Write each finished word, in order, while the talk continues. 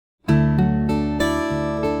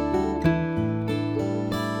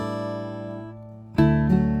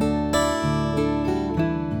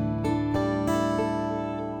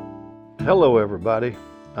Hello everybody,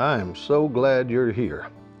 I am so glad you're here.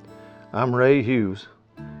 I'm Ray Hughes,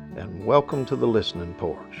 and welcome to the Listening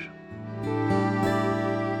Porch.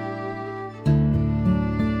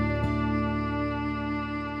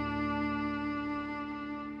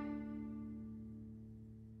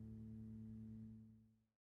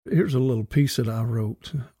 Here's a little piece that I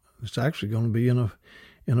wrote. It's actually going to be in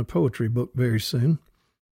a poetry book very soon.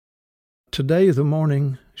 Today the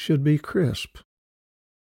morning should be crisp.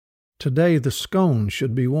 Today the scone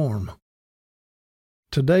should be warm.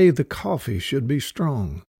 Today the coffee should be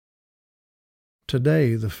strong.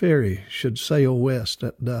 Today the ferry should sail west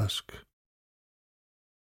at dusk.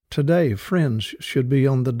 Today friends should be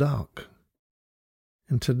on the dock.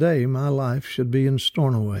 And today my life should be in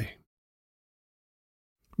Stornoway.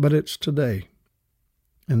 But it's today,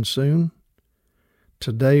 and soon,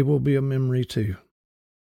 today will be a memory too.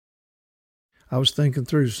 I was thinking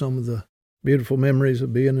through some of the beautiful memories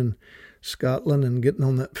of being in Scotland and getting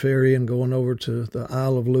on that ferry and going over to the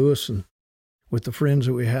Isle of Lewis and with the friends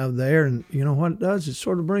that we have there. And you know what it does? It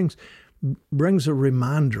sort of brings a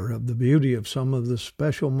reminder of the beauty of some of the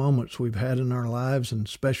special moments we've had in our lives and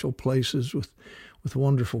special places with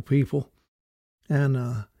wonderful people. And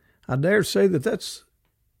I dare say that that's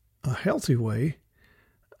a healthy way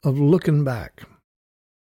of looking back.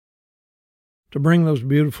 To bring those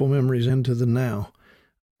beautiful memories into the now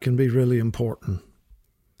can be really important.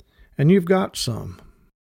 And you've got some,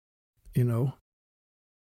 you've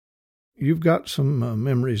got some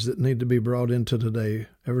memories that need to be brought into today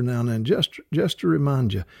every now and then, just to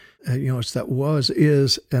remind you, it's that was,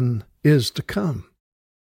 is, and is to come.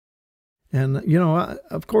 And,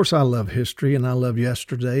 of course I love history and I love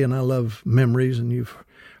yesterday and I love memories, and you've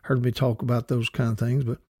heard me talk about those kind of things,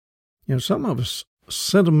 but, some of us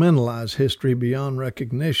sentimentalize history beyond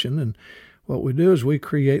recognition, and what we do is we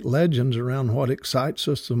create legends around what excites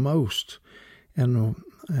us the most, and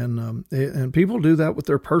people do that with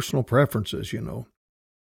their personal preferences,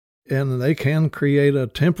 and they can create a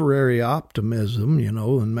temporary optimism,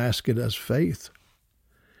 and mask it as faith.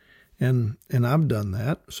 And I've done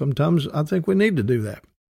that. Sometimes I think we need to do that.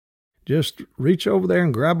 Just reach over there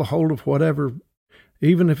and grab a hold of whatever,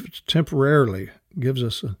 even if it's temporarily, gives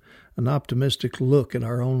us an optimistic look at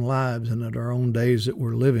our own lives and at our own days that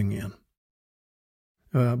we're living in.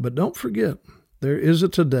 But don't forget, there is a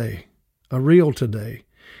today, a real today,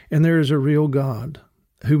 and there is a real God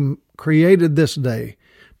who created this day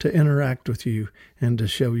to interact with you and to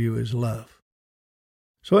show you his love.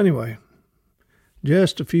 So anyway,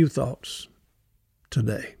 just a few thoughts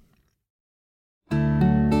today.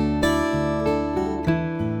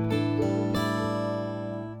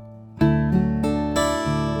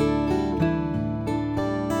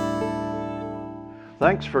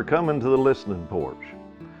 Thanks for coming to the Listening Porch.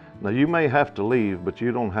 Now, you may have to leave, but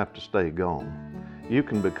you don't have to stay gone. You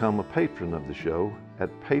can become a patron of the show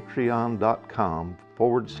at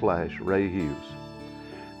patreon.com/Ray Hughes.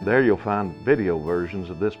 There you'll find video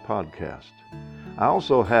versions of this podcast. I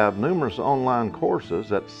also have numerous online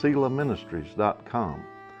courses at SelaMinistries.com.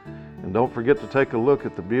 And don't forget to take a look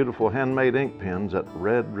at the beautiful handmade ink pens at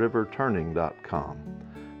RedRiverTurning.com.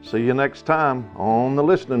 See you next time on the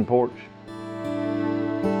Listening Porch.